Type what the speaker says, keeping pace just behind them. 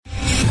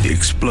The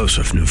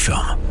explosive new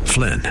film,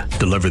 Flynn,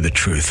 deliver the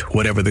truth,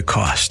 whatever the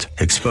cost,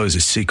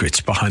 exposes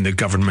secrets behind the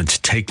government's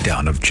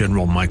takedown of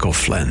General Michael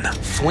Flynn.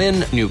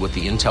 Flynn knew what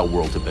the intel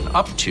world had been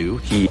up to.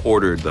 He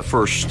ordered the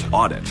first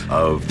audit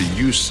of the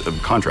use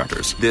of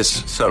contractors.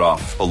 This set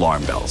off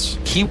alarm bells.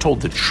 He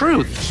told the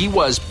truth. He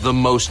was the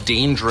most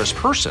dangerous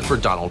person for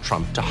Donald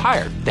Trump to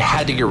hire. They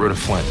had to get rid of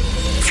Flynn.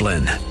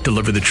 Flynn,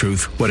 deliver the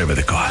truth, whatever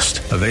the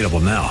cost. Available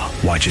now.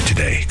 Watch it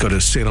today. Go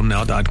to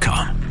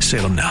salemnow.com.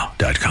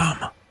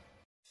 salemnow.com.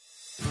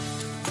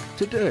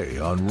 Today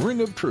on Ring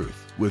of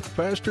Truth with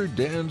Pastor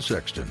Dan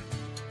Sexton.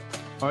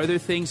 Are there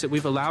things that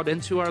we've allowed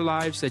into our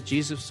lives that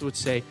Jesus would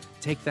say,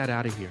 take that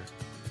out of here?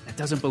 That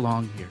doesn't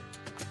belong here.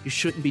 You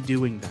shouldn't be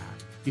doing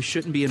that. You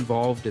shouldn't be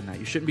involved in that.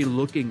 You shouldn't be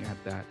looking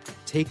at that.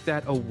 Take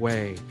that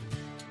away.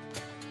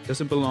 It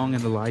doesn't belong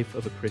in the life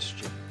of a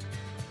Christian.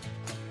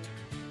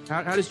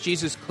 How does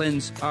Jesus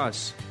cleanse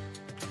us?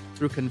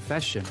 Through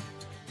confession.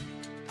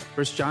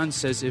 1 John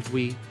says if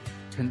we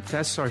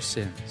confess our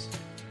sins,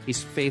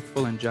 He's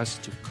faithful and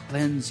just to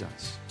cleanse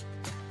us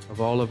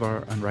of all of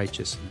our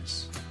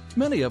unrighteousness.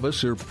 Many of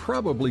us are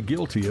probably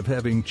guilty of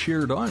having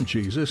cheered on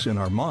Jesus in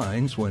our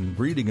minds when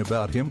reading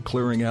about Him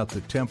clearing out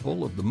the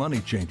temple of the money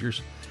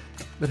changers.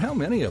 But how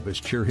many of us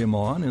cheer Him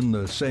on in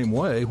the same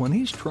way when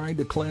He's trying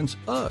to cleanse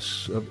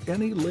us of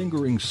any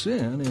lingering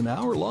sin in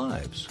our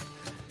lives?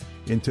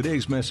 In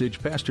today's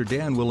message, Pastor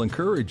Dan will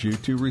encourage you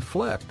to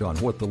reflect on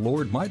what the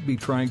Lord might be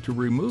trying to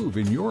remove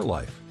in your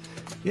life.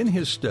 In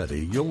his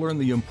study, you'll learn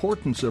the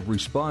importance of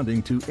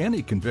responding to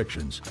any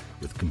convictions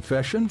with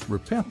confession,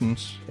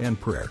 repentance, and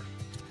prayer.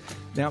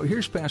 Now,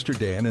 here's Pastor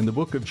Dan in the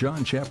book of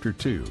John chapter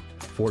 2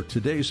 for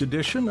today's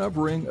edition of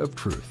Ring of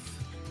Truth.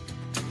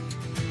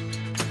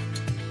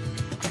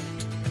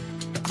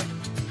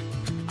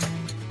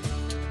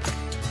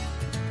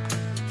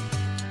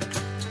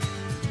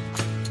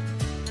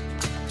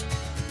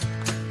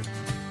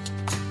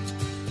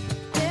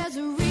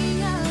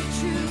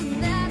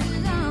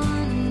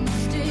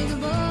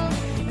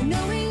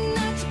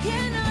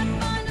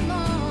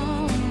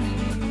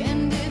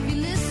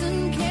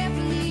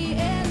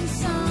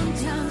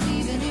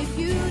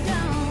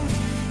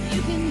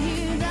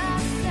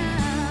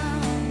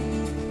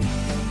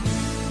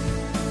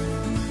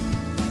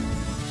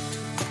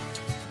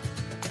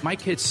 My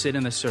kids sit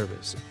in the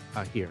service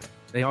here.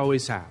 They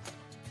always have.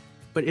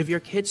 But if your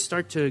kids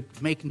start to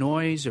make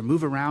noise or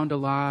move around a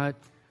lot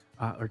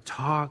or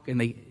talk,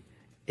 and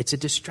it's a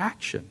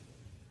distraction.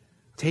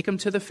 Take them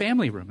to the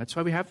family room. That's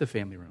why we have the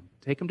family room.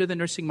 Take them to the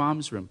nursing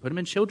mom's room. Put them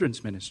in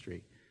children's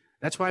ministry.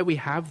 That's why we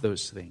have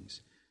those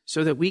things,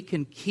 so that we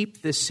can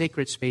keep this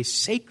sacred space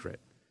sacred,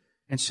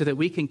 and so that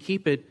we can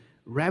keep it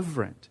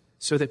reverent,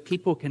 so that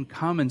people can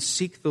come and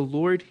seek the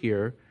Lord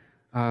here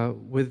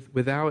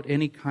without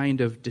any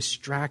kind of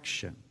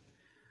distraction.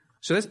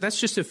 So that's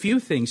just a few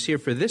things here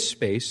for this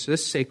space,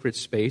 this sacred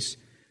space,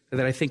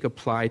 that I think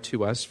apply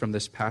to us from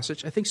this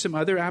passage. I think some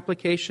other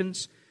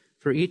applications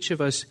for each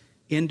of us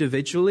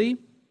individually.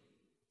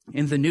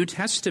 In the New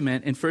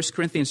Testament, in 1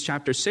 Corinthians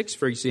chapter 6,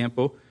 for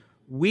example,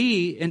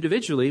 we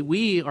individually,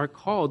 we are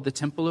called the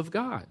temple of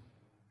God.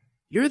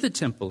 You're the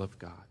temple of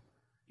God.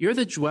 You're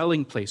the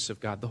dwelling place of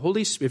God. The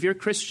Holy Spirit, if you're a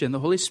Christian, the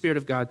Holy Spirit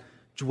of God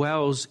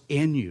dwells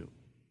in you.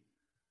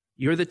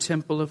 You're the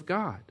temple of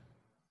God.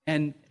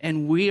 And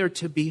we are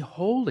to be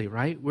holy,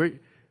 right?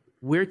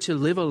 We're to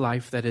live a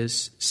life that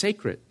is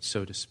sacred,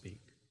 so to speak.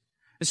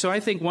 And so I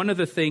think one of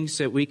the things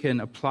that we can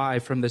apply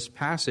from this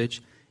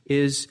passage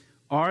is,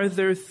 are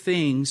there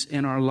things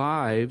in our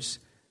lives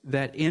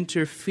that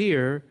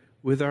interfere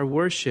with our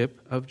worship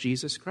of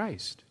Jesus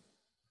Christ?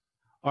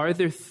 Are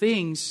there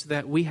things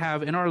that we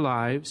have in our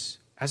lives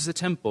as the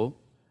temple?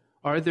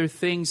 Are there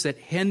things that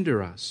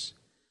hinder us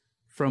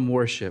from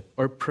worship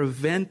or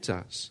prevent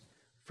us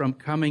from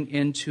coming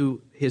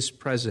into His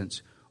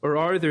presence? Or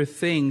are there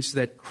things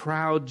that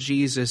crowd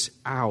Jesus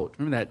out?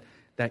 Remember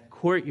that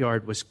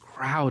courtyard was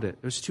crowded.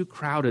 It was too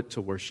crowded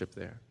to worship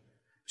there.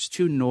 It was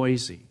too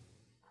noisy.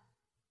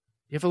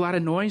 You have a lot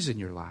of noise in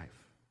your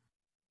life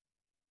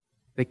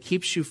that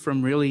keeps you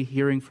from really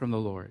hearing from the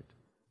Lord.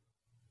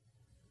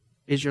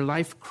 Is your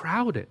life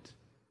crowded?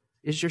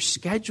 Is your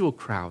schedule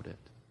crowded?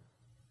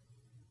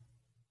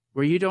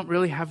 Where you don't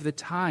really have the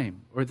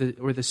time or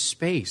the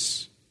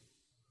space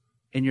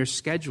in your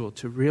schedule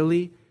to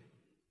really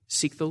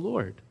seek the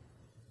Lord.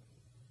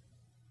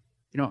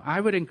 You know, I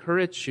would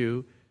encourage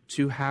you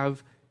to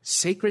have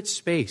sacred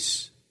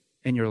space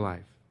in your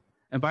life.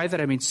 And by that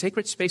I mean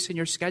sacred space in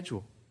your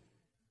schedule.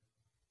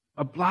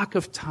 A block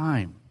of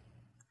time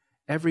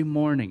every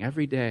morning,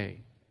 every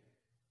day,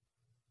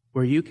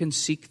 where you can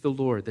seek the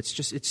Lord.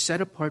 It's set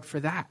apart for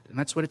that. And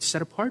that's what it's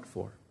set apart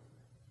for.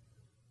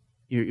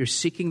 You're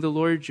seeking the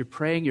Lord, you're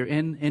praying, you're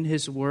in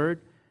His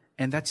Word.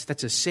 And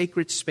that's a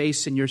sacred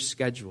space in your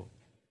schedule.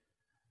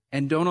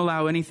 And don't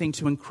allow anything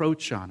to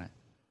encroach on it.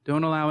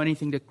 Don't allow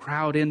anything to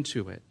crowd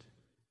into it.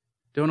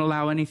 Don't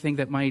allow anything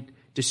that might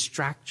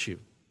distract you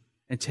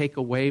and take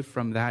away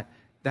from that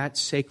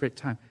sacred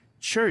time.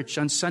 Church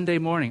on Sunday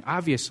morning,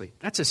 obviously,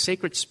 that's a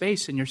sacred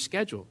space in your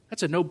schedule.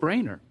 That's a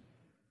no-brainer,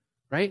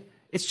 right?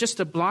 It's just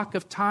a block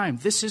of time.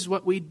 This is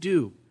what we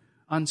do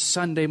on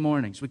Sunday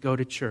mornings. We go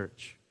to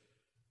church.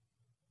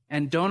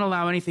 And don't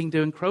allow anything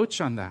to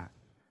encroach on that.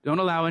 Don't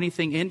allow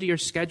anything into your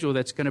schedule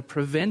that's going to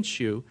prevent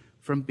you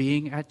from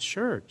being at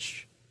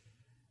church.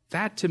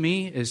 That, to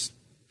me,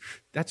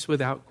 that's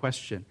without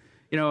question.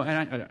 You know,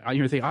 and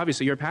you're thinking,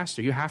 obviously, you're a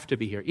pastor. You have to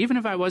be here. Even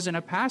if I wasn't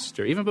a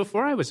pastor, even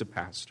before I was a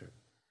pastor,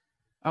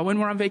 when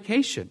we're on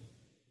vacation,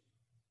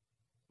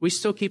 we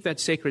still keep that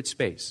sacred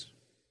space.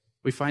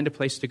 We find a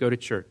place to go to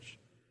church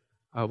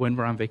when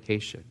we're on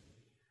vacation.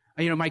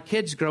 You know, my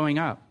kids growing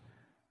up,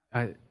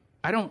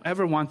 I don't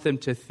ever want them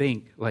to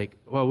think like,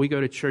 well, we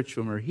go to church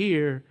when we're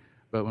here,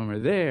 but when we're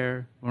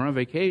there, when we're on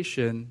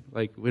vacation,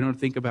 like we don't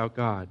think about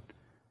God.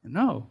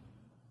 No.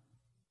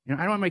 You know,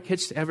 I don't want my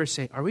kids to ever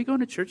say, are we going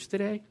to church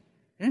today?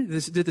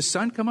 Did the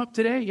sun come up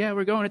today? Yeah,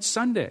 we're going. It's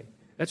Sunday.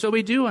 That's what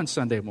we do on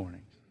Sunday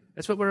mornings.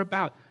 That's what we're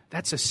about.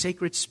 That's a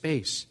sacred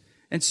space.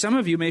 And some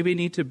of you maybe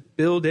need to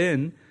build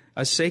in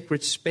a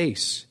sacred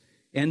space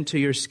into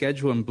your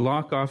schedule and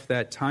block off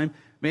that time.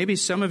 Maybe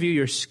some of you,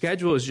 your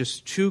schedule is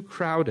just too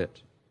crowded.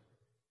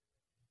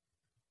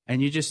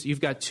 And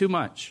you've got too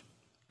much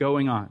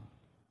going on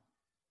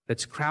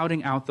that's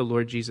crowding out the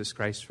Lord Jesus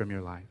Christ from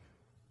your life.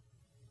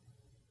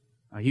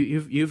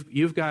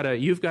 You've got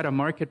a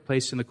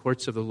marketplace in the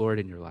courts of the Lord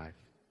in your life.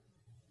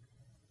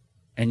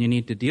 And you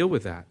need to deal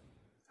with that.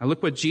 Now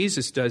look what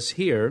Jesus does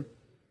here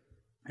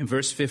in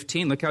verse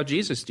 15. Look how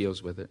Jesus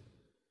deals with it. It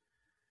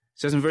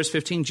says in verse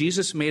 15,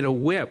 Jesus made a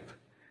whip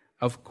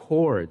of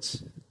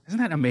cords. Isn't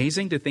that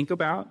amazing to think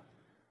about?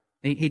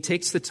 He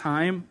takes the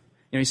time,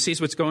 you know, he sees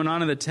what's going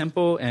on in the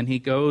temple, and he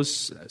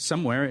goes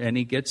somewhere and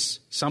he gets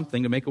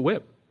something to make a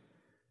whip.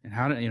 And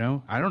I don't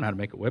know how to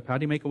make a whip. How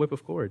do you make a whip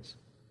of cords?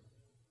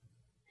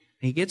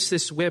 He gets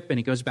this whip and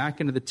he goes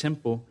back into the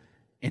temple,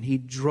 and he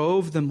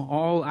drove them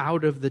all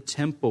out of the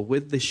temple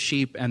with the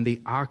sheep and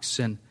the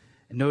oxen.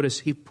 And notice,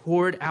 he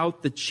poured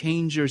out the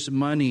changers'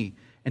 money,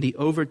 and he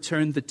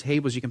overturned the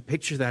tables. You can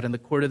picture that in the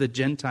court of the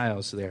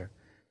Gentiles there,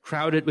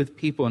 crowded with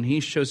people. And he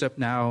shows up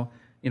now,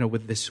 you know,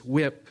 with this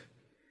whip,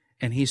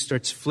 and he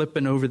starts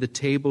flipping over the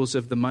tables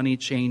of the money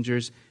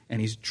changers, and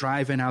he's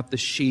driving out the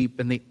sheep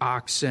and the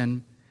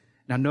oxen.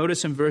 Now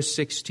notice in verse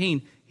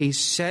 16, he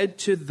said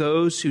to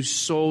those who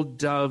sold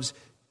doves,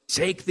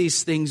 take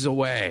these things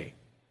away.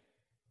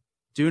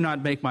 Do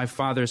not make my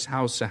Father's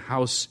house a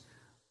house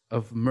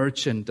of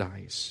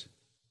merchandise.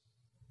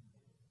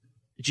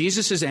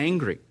 Jesus is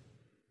angry.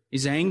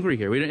 He's angry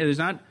here. There's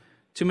not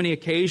too many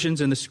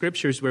occasions in the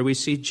Scriptures where we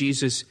see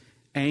Jesus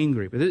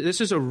angry. But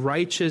this is a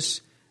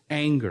righteous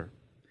anger.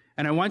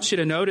 And I want you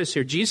to notice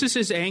here, Jesus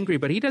is angry,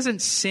 but he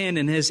doesn't sin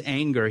in his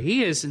anger.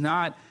 He is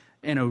not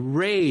in a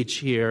rage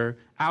here,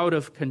 out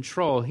of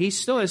control. He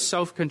still has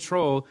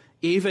self-control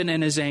even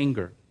in his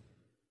anger.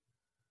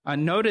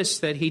 Notice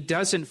that he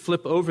doesn't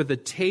flip over the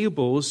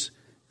tables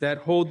that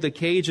hold the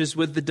cages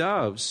with the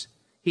doves.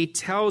 He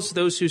tells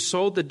those who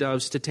sold the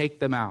doves to take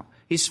them out.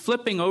 He's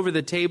flipping over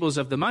the tables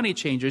of the money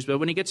changers, but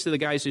when he gets to the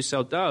guys who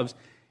sell doves,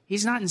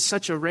 he's not in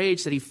such a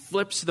rage that he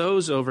flips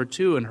those over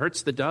too and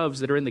hurts the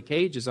doves that are in the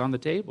cages on the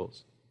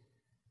tables.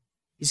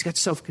 He's got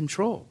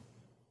self-control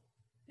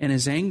in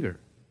his anger.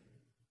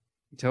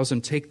 He tells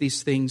them, take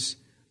these things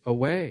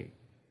away.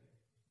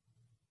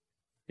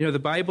 You know, the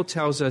Bible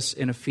tells us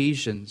in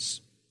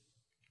Ephesians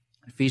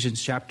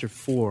chapter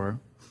 4,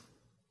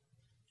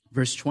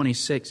 verse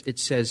 26, it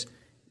says,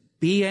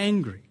 be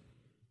angry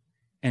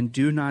and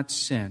do not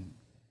sin,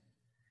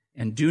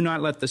 and do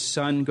not let the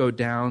sun go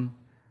down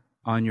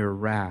on your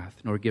wrath,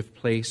 nor give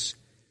place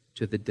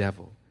to the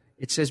devil.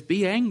 It says,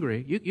 be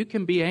angry. You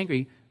can be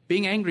angry.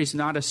 Being angry is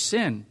not a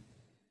sin.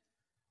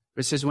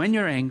 But it says, when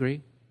you're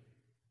angry,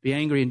 be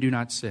angry and do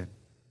not sin.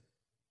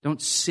 Don't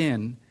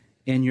sin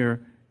in your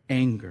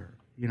anger.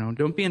 You know,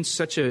 don't be in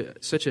such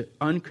an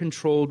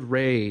uncontrolled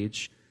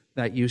rage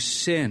that you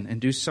sin and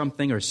do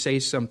something or say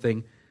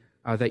something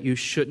that you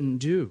shouldn't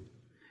do.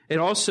 It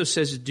also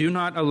says, do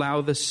not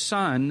allow the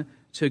sun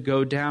to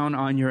go down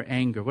on your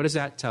anger. What does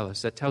that tell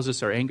us? That tells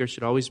us our anger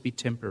should always be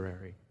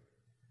temporary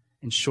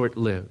and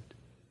short-lived.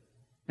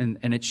 And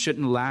it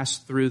shouldn't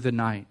last through the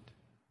night.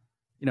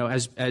 You know,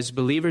 as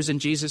believers in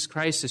Jesus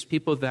Christ, as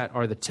people that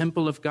are the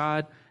temple of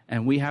God,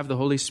 and we have the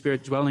Holy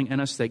Spirit dwelling in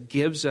us that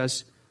gives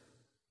us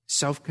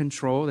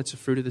self-control, that's a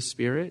fruit of the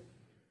Spirit.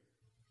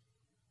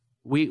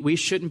 We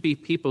shouldn't be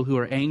people who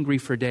are angry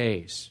for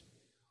days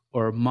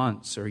or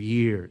months or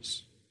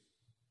years.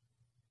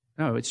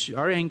 No, it's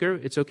our anger.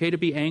 It's okay to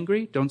be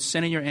angry. Don't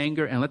sin in your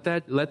anger, and let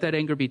that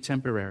anger be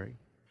temporary.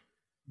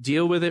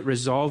 Deal with it,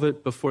 resolve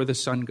it before the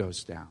sun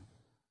goes down.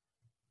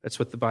 That's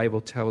what the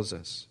Bible tells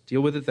us.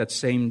 Deal with it that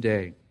same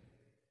day.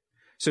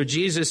 So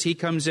Jesus, he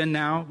comes in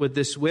now with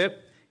this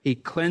whip. He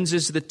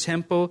cleanses the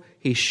temple.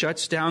 He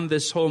shuts down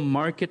this whole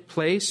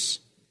marketplace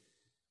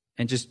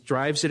and just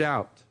drives it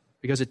out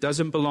because it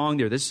doesn't belong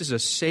there. This is a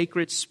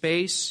sacred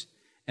space,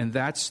 and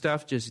that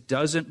stuff just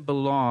doesn't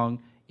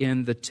belong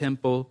in the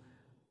temple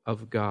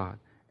of God.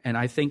 And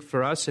I think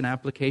for us, an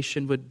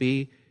application would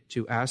be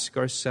to ask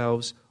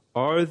ourselves,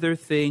 Are there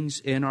things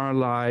in our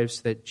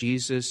lives that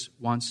Jesus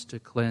wants to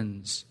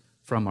cleanse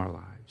from our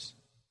lives?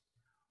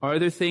 Are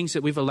there things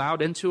that we've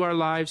allowed into our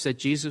lives that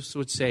Jesus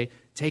would say,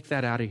 take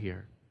that out of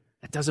here?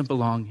 That doesn't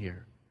belong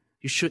here.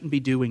 You shouldn't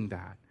be doing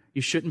that.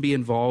 You shouldn't be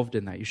involved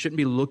in that. You shouldn't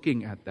be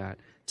looking at that.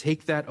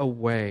 Take that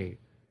away.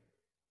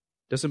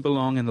 Doesn't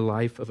belong in the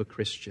life of a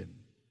Christian.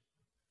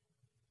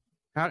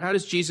 How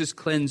does Jesus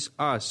cleanse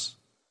us?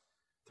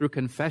 Through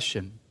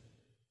confession.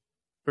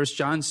 1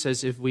 John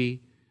says if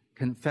we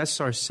confess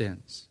our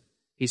sins,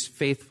 He's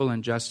faithful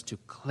and just to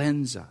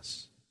cleanse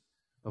us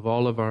of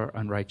all of our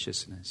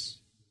unrighteousness.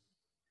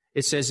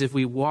 It says if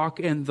we walk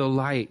in the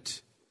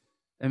light,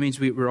 that means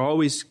we're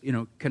always,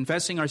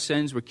 confessing our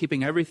sins. We're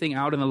keeping everything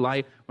out in the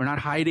light. We're not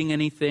hiding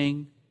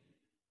anything.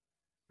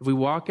 If we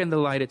walk in the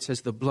light, it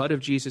says the blood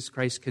of Jesus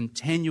Christ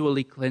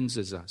continually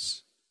cleanses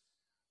us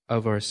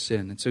of our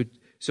sin. And so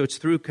it's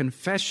through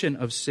confession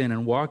of sin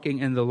and walking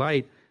in the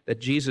light that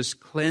Jesus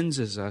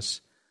cleanses us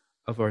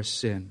of our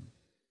sin.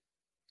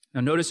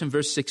 Now notice in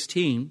verse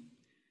 16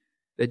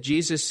 that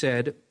Jesus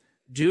said,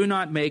 do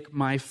not make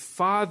my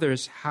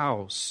Father's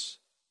house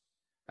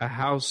a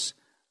house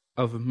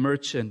of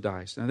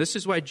merchandise. Now this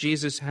is why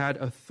Jesus had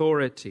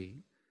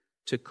authority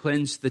to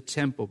cleanse the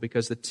temple,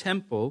 because the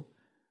temple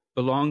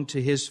belonged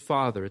to His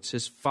Father. It's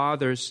His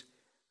Father's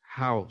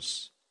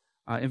house.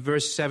 In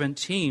verse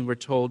 17, we're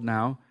told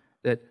now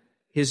that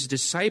His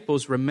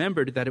disciples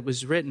remembered that it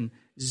was written,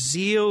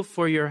 zeal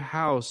for your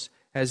house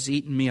has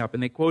eaten me up.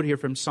 And they quote here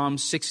from Psalm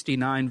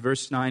 69,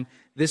 verse 9.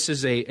 This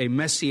is a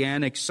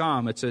messianic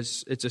psalm. It's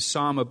a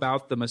psalm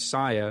about the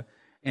Messiah.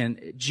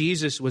 And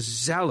Jesus was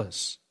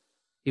zealous.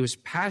 He was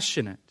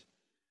passionate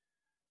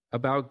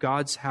about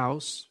God's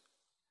house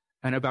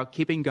and about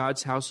keeping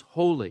God's house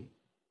holy.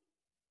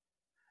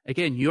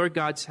 Again, you're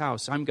God's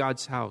house. I'm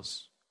God's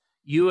house.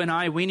 You and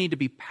I, we need to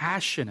be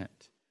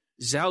passionate,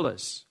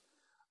 zealous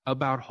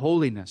about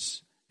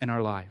holiness in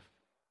our life.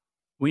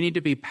 We need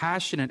to be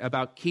passionate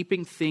about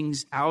keeping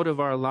things out of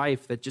our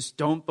life that just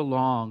don't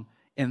belong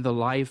in the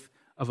life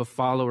of a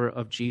follower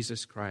of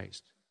Jesus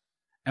Christ.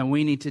 And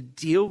we need to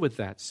deal with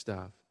that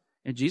stuff.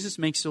 And Jesus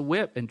makes a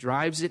whip and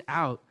drives it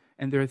out.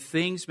 And there are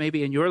things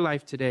maybe in your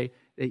life today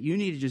that you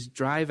need to just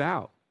drive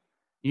out.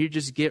 You need to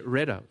just get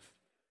rid of.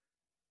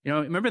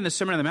 Remember in the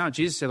Sermon on the Mount,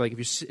 Jesus said, like,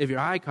 if your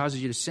eye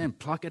causes you to sin,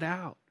 pluck it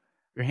out.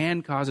 If your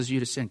hand causes you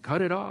to sin,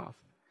 cut it off.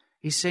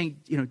 He's saying,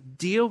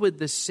 deal with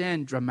the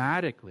sin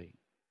dramatically.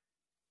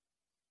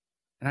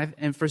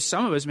 And for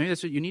some of us, maybe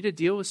that's what you need to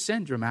deal with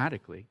sin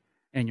dramatically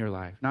in your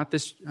life. Not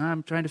this,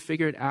 I'm trying to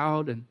figure it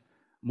out and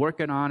I'm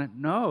working on it.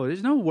 No,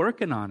 there's no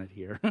working on it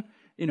here.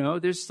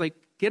 There's like,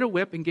 get a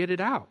whip and get it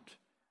out,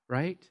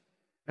 right?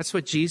 That's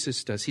what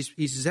Jesus does.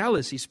 He's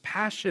zealous. He's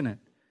passionate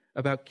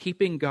about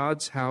keeping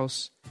God's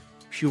house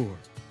pure.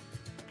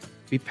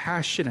 Be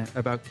passionate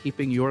about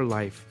keeping your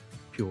life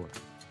pure,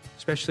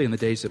 especially in the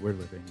days that we're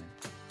living in.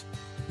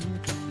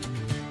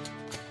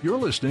 You're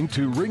listening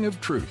to Ring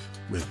of Truth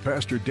with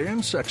Pastor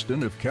Dan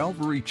Sexton of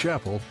Calvary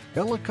Chapel,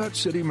 Ellicott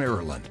City,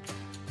 Maryland.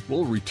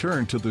 We'll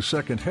return to the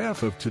second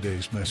half of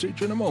today's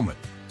message in a moment.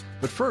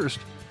 But first,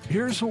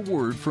 here's a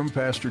word from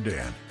Pastor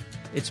Dan.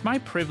 It's my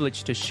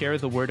privilege to share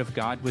the Word of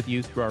God with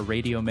you through our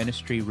radio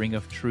ministry, Ring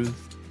of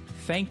Truth.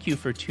 Thank you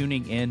for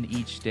tuning in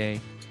each day.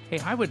 Hey,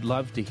 I would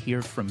love to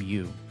hear from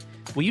you.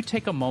 Will you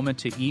take a moment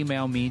to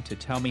email me to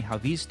tell me how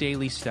these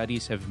daily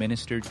studies have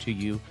ministered to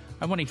you?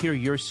 I want to hear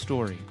your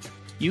story.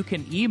 You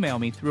can email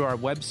me through our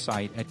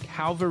website at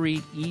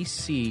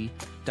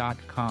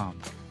calvaryec.com.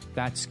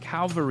 That's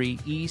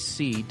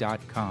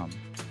calvaryec.com.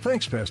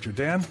 Thanks, Pastor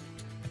Dan.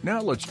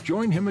 Now let's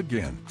join him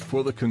again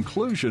for the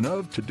conclusion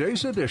of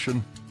today's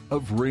edition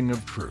of Ring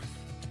of Truth.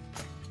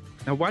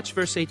 Now watch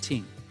verse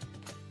 18.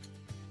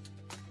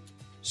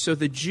 So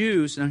the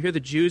Jews, now here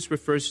the Jews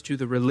refers to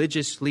the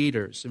religious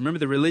leaders. Remember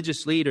the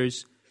religious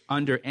leaders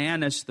under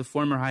Annas, the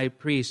former high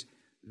priest,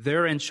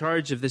 they're in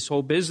charge of this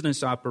whole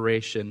business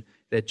operation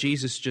that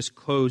Jesus just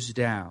closed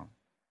down.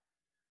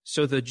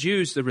 So the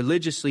Jews, the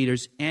religious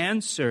leaders,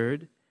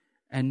 answered,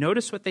 and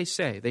notice what they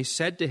say. They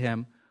said to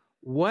him,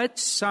 what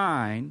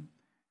sign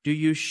do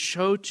you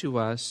show to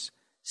us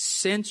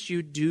since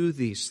you do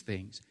these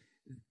things?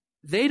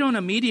 They don't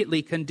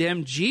immediately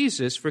condemn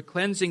Jesus for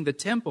cleansing the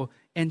temple.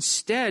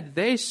 Instead,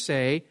 they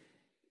say,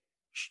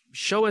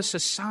 show us a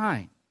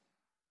sign.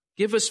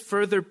 Give us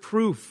further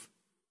proof.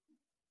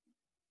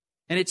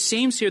 And it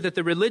seems here that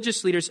the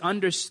religious leaders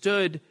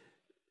understood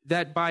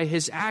that by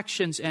his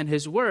actions and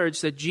his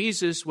words that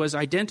Jesus was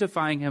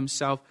identifying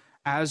himself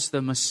as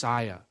the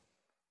Messiah.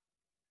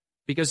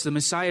 Because the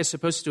Messiah is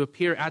supposed to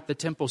appear at the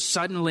temple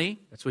suddenly.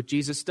 That's what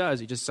Jesus does.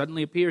 He just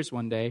suddenly appears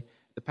one day,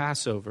 the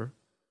Passover.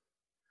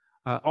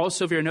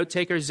 Also, if you're a note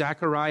taker,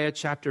 Zechariah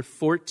chapter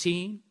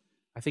 14,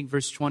 I think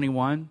verse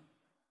 21.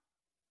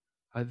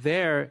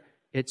 There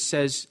it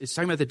says, it's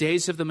talking about the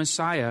days of the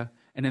Messiah.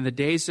 And in the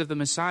days of the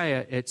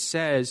Messiah, it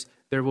says,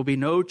 there will be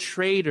no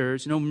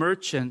traders, no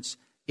merchants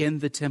in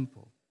the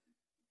temple.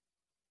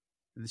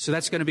 So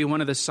that's going to be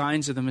one of the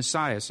signs of the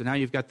Messiah. So now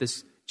you've got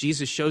this,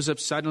 Jesus shows up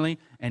suddenly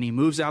and he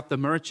moves out the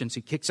merchants.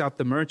 He kicks out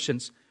the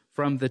merchants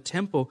from the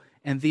temple.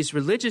 And these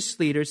religious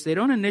leaders, they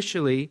don't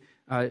initially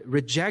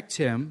reject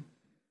him.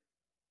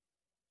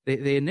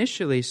 They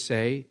initially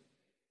say,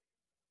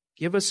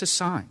 give us a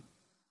sign.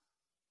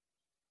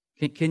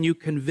 Can you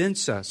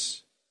convince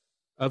us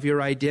of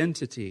your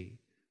identity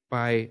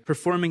by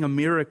performing a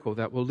miracle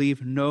that will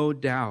leave no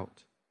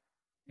doubt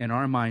in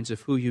our minds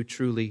of who you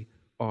truly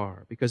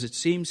are? Because it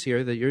seems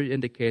here that you're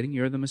indicating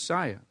you're the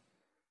Messiah.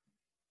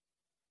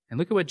 And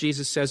look at what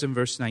Jesus says in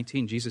verse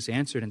 19. Jesus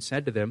answered and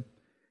said to them,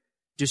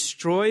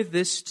 destroy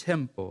this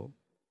temple,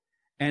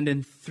 and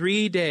in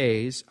 3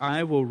 days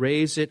I will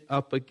raise it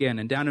up again.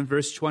 And down in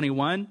verse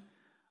 21,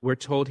 we're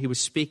told he was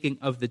speaking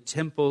of the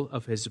temple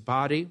of his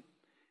body,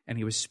 and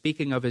he was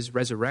speaking of his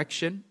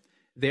resurrection.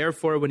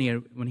 Therefore, when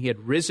he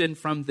had risen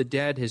from the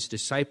dead, his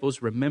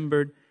disciples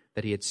remembered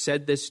that he had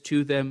said this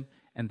to them,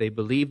 and they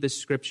believed the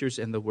scriptures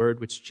and the word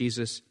which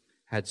Jesus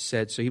had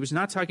said. So he was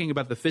not talking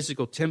about the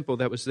physical temple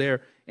that was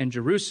there in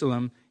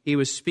Jerusalem. He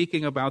was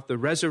speaking about the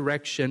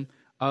resurrection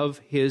of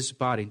his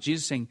body.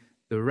 Jesus saying,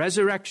 the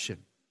resurrection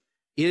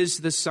is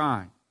the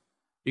sign.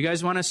 You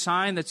guys want a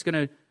sign that's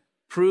going to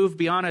prove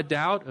beyond a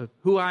doubt of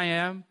who I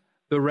am?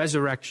 The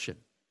resurrection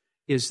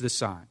is the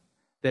sign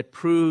that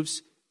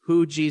proves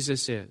who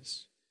Jesus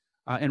is.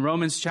 In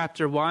Romans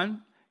chapter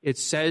 1, it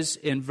says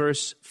in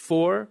verse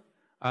 4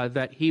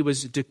 that he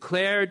was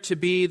declared to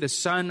be the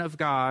Son of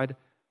God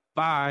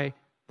by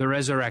the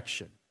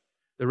resurrection.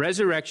 The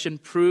resurrection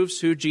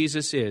proves who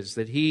Jesus is,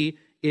 that he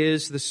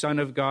is the Son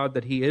of God,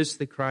 that he is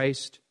the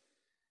Christ,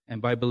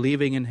 and by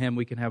believing in him,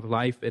 we can have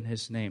life in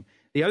his name.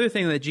 The other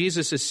thing that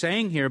Jesus is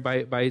saying here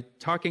by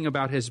talking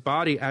about his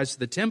body as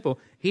the temple,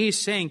 he's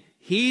saying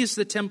he's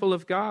the temple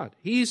of God.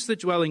 He's the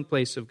dwelling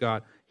place of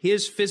God,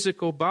 his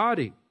physical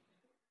body.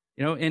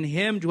 You know, in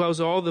him dwells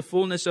all the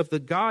fullness of the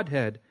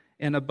Godhead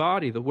in a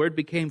body. The Word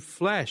became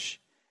flesh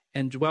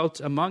and dwelt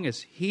among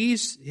us.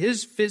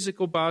 His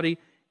physical body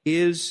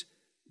is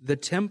the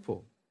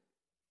temple.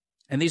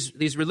 And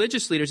these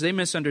religious leaders, they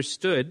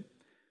misunderstood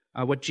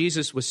what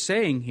Jesus was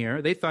saying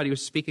here. They thought he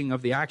was speaking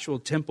of the actual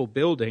temple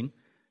building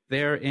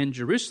there in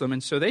Jerusalem.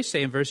 And so they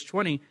say in verse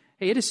 20,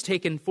 hey, it has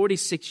taken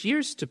 46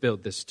 years to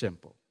build this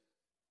temple.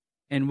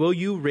 And will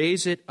you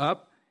raise it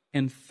up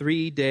in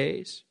 3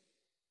 days?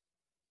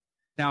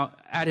 Now,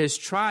 at his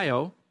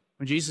trial,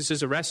 when Jesus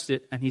is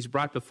arrested and he's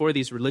brought before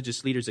these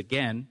religious leaders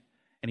again,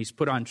 and he's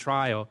put on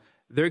trial,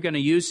 they're going to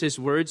use his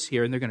words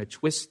here, and they're going to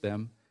twist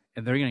them,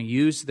 and they're going to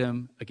use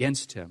them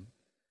against him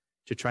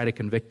to try to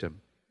convict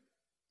him.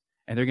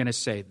 And they're going to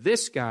say,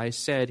 this guy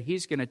said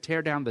he's going to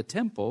tear down the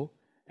temple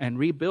and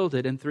rebuild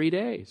it in 3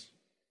 days.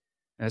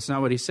 And that's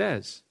not what he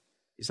says.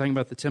 He's talking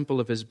about the temple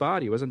of his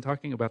body. He wasn't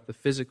talking about the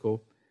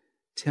physical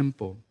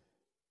temple.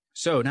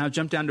 So now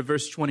jump down to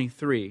verse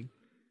 23.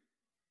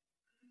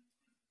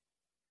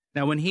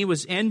 Now, when he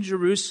was in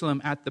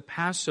Jerusalem at the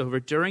Passover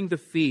during the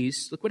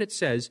feast, look what it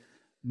says,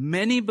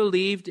 many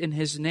believed in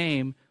his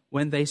name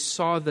when they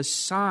saw the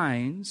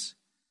signs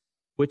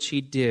which he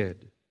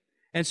did.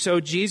 And so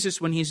Jesus,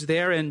 when he's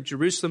there in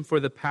Jerusalem for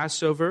the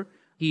Passover,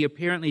 he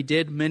apparently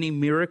did many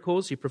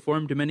miracles. He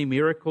performed many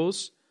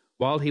miracles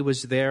while he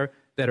was there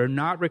that are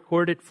not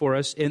recorded for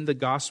us in the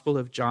Gospel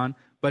of John.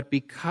 But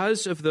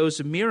because of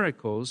those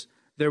miracles,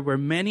 there were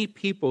many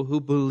people who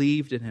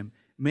believed in him.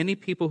 Many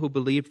people who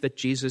believed that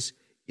Jesus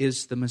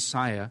is the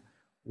Messiah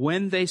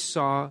when they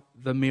saw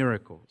the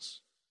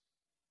miracles.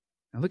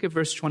 Now look at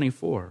verse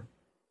 24.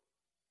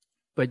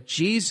 But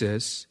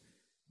Jesus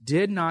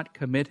did not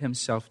commit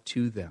himself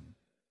to them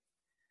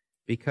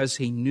because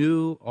he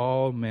knew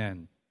all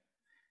men.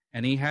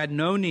 And he had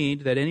no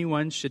need that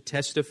anyone should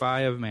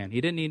testify of man.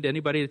 He didn't need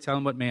anybody to tell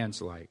him what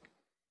man's like.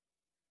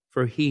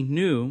 For he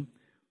knew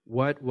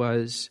what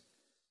was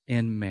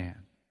in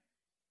man.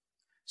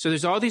 So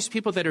there's all these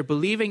people that are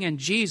believing in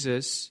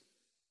Jesus,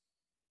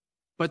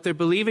 but they're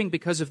believing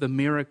because of the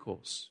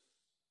miracles.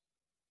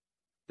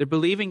 They're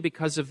believing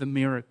because of the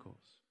miracles.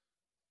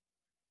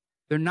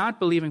 They're not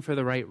believing for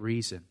the right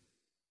reason.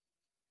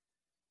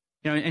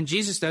 You know, and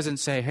Jesus doesn't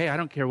say, hey, I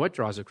don't care what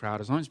draws a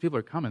crowd. As long as people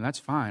are coming, that's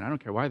fine. I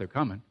don't care why they're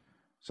coming.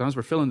 As long as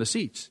we're filling the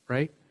seats,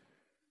 right?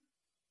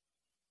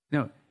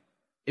 No,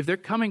 if they're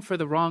coming for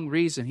the wrong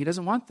reason, he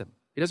doesn't want them.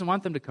 He doesn't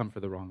want them to come for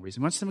the wrong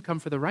reason. He wants them to come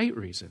for the right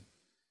reason.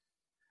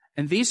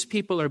 And these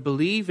people are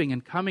believing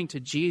and coming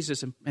to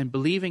Jesus and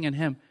believing in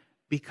him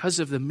because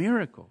of the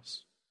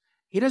miracles.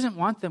 He doesn't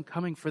want them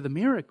coming for the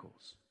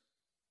miracles.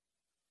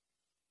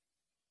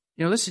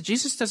 You know, listen,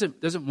 Jesus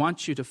doesn't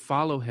want you to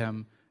follow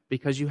him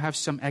because you have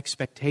some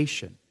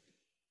expectation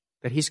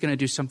that he's going to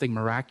do something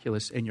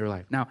miraculous in your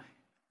life. Now,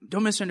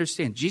 don't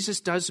misunderstand.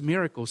 Jesus does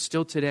miracles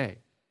still today.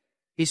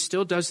 He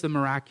still does the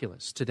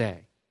miraculous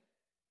today.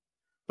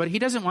 But he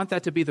doesn't want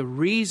that to be the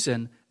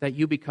reason that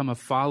you become a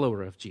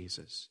follower of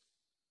Jesus.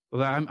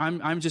 Well,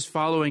 I'm just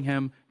following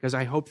him because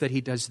I hope that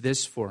he does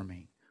this for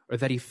me, or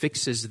that he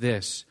fixes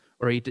this,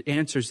 or he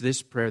answers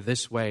this prayer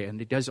this way, and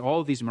he does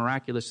all these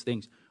miraculous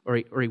things, or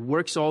he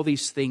works all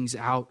these things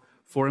out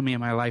for me in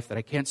my life that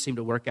I can't seem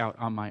to work out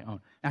on my own.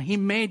 Now, he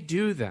may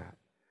do that,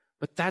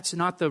 but that's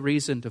not the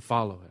reason to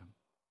follow him.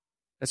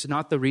 That's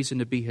not the reason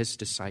to be his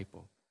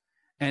disciple.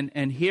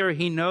 And here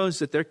he knows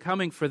that they're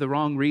coming for the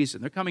wrong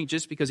reason. They're coming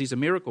just because he's a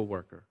miracle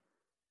worker.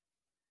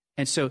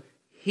 And so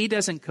he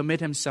doesn't commit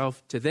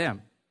himself to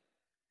them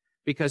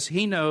because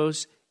he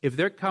knows if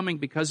they're coming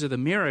because of the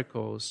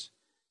miracles,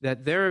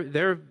 that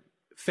their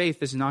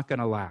faith is not going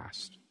to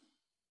last.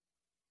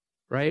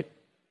 Right?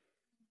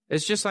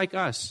 It's just like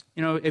us.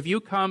 You know, if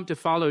you come to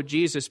follow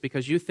Jesus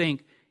because you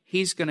think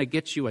he's going to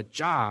get you a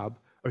job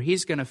or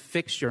he's going to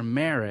fix your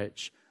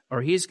marriage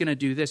or he's going to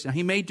do this. Now,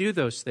 he may do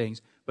those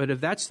things, but if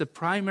that's the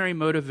primary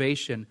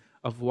motivation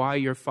of why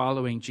you're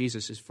following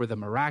Jesus is for the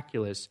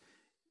miraculous,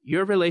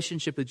 your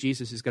relationship with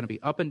Jesus is going to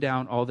be up and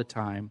down all the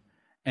time,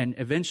 and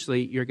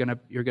eventually you're going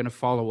to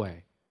fall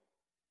away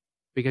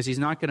because he's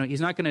not going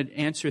to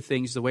answer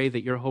things the way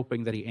that you're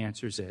hoping that he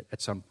answers it at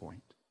some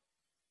point,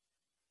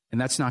 and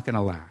that's not going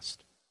to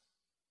last.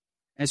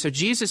 And so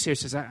Jesus here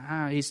says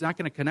he's not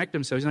going to connect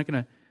himself. He's not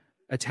going to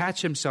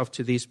attach himself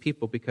to these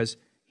people because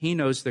he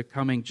knows they're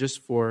coming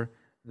just for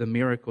the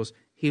miracles.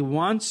 He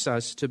wants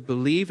us to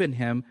believe in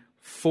him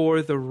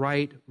for the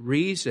right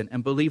reason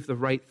and believe the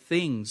right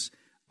things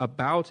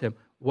about him.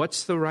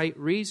 What's the right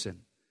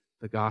reason?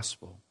 The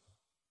gospel.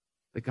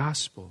 The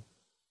gospel.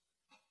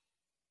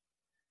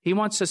 He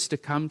wants us to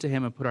come to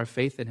him and put our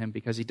faith in him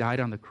because he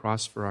died on the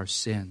cross for our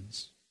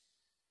sins.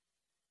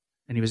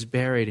 And he was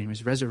buried and he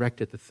was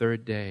resurrected the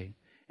third day.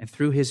 And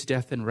through his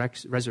death and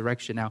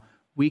resurrection, now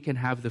we can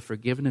have the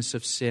forgiveness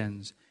of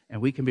sins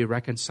and we can be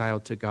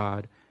reconciled to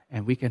God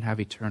and we can have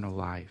eternal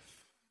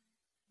life.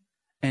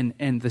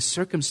 And the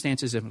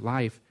circumstances of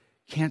life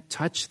can't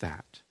touch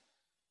that,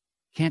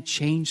 can't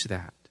change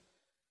that.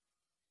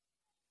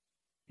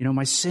 You know,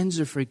 my sins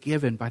are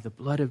forgiven by the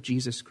blood of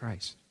Jesus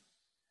Christ.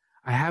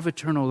 I have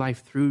eternal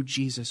life through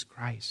Jesus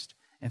Christ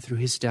and through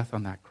his death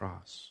on that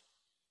cross.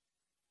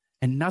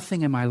 And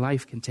nothing in my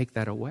life can take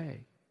that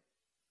away.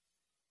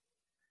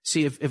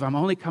 See, if I'm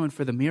only coming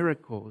for the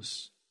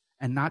miracles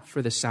and not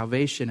for the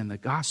salvation and the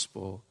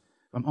gospel,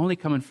 if I'm only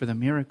coming for the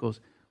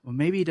miracles, well,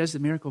 maybe he does the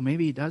miracle,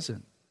 maybe he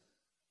doesn't.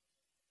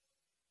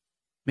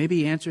 Maybe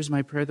he answers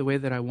my prayer the way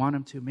that I want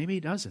him to, maybe he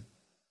doesn't.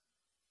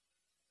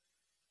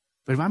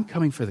 But if I'm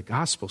coming for the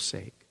gospel's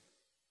sake,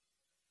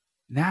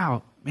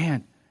 now,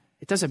 man,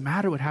 it doesn't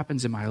matter what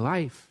happens in my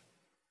life.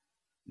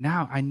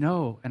 Now I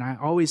know, and I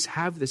always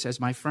have this as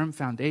my firm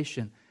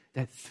foundation,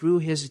 that through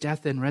his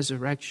death and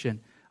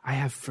resurrection, I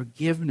have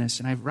forgiveness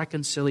and I have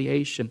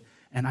reconciliation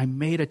and I'm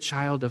made a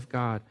child of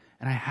God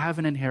and I have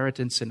an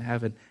inheritance in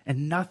heaven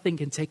and nothing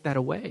can take that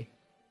away.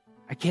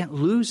 I can't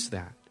lose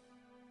that.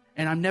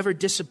 And I'm never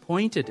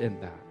disappointed in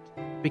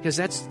that because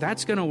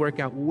that's going to work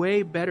out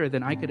way better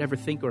than I could ever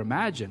think or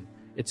imagine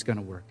it's going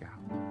to work out.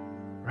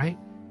 Right?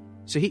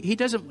 So he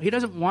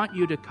doesn't want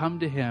you to come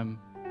to him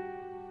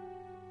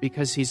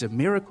because he's a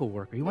miracle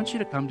worker. He wants you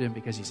to come to him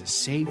because he's a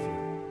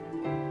Savior.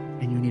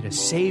 And you need a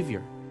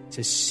Savior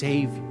to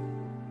save you.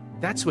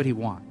 That's what he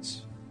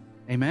wants.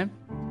 Amen?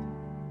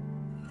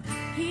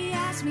 He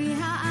asked me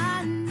how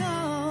I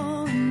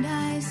know, and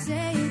I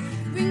say it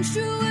rings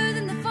truer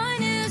than the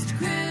finest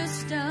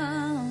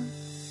crystal.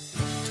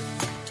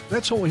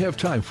 That's all we have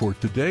time for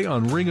today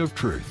on Ring of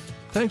Truth.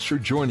 Thanks for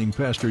joining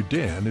Pastor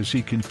Dan as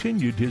he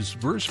continued his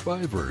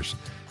verse-by-verse,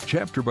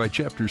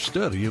 chapter-by-chapter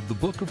study of the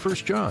book of 1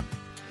 John.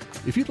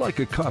 If you'd like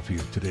a copy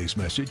of today's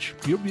message,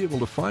 you'll be able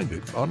to find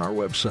it on our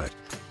website,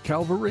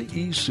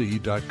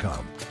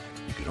 calvaryec.com.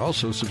 You can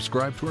also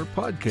subscribe to our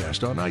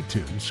podcast on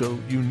iTunes so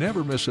you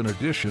never miss an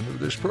edition of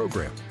this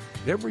program.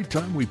 Every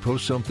time we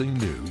post something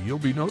new, you'll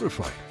be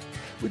notified.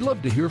 We'd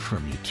love to hear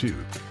from you, too,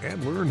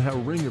 and learn how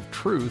Ring of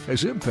Truth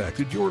has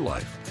impacted your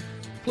life.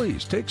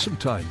 Please take some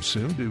time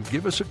soon to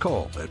give us a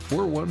call at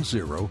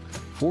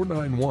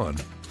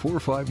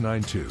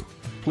 410-491-4592.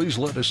 Please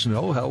let us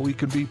know how we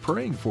can be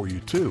praying for you,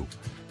 too.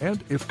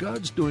 And if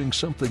God's doing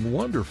something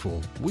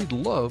wonderful, we'd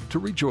love to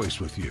rejoice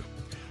with you.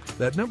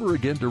 That number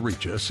again to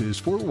reach us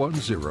is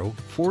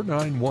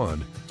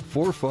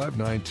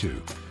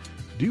 410-491-4592.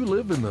 Do you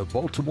live in the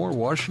Baltimore,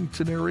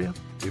 Washington area?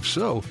 If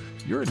so,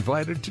 you're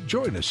invited to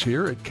join us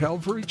here at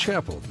Calvary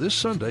Chapel this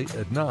Sunday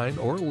at 9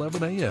 or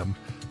 11 a.m.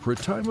 for a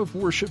time of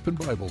worship and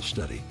Bible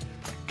study.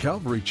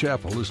 Calvary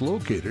Chapel is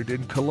located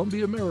in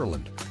Columbia,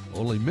 Maryland,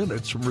 only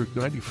minutes from Route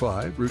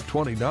 95, Route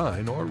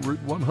 29, or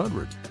Route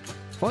 100.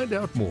 Find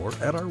out more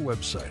at our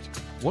website.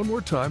 One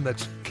more time,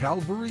 that's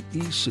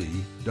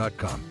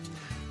calvaryec.com.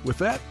 With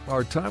that,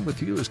 our time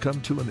with you has come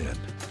to an end.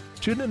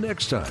 Tune in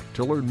next time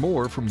to learn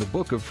more from the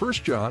book of 1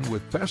 John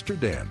with Pastor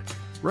Dan,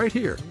 right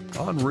here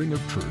on Ring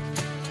of Truth.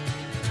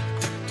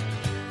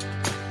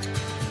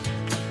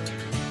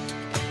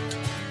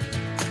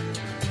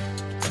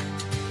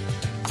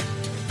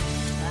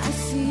 I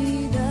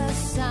see the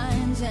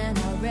signs and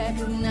I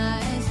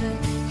recognize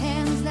the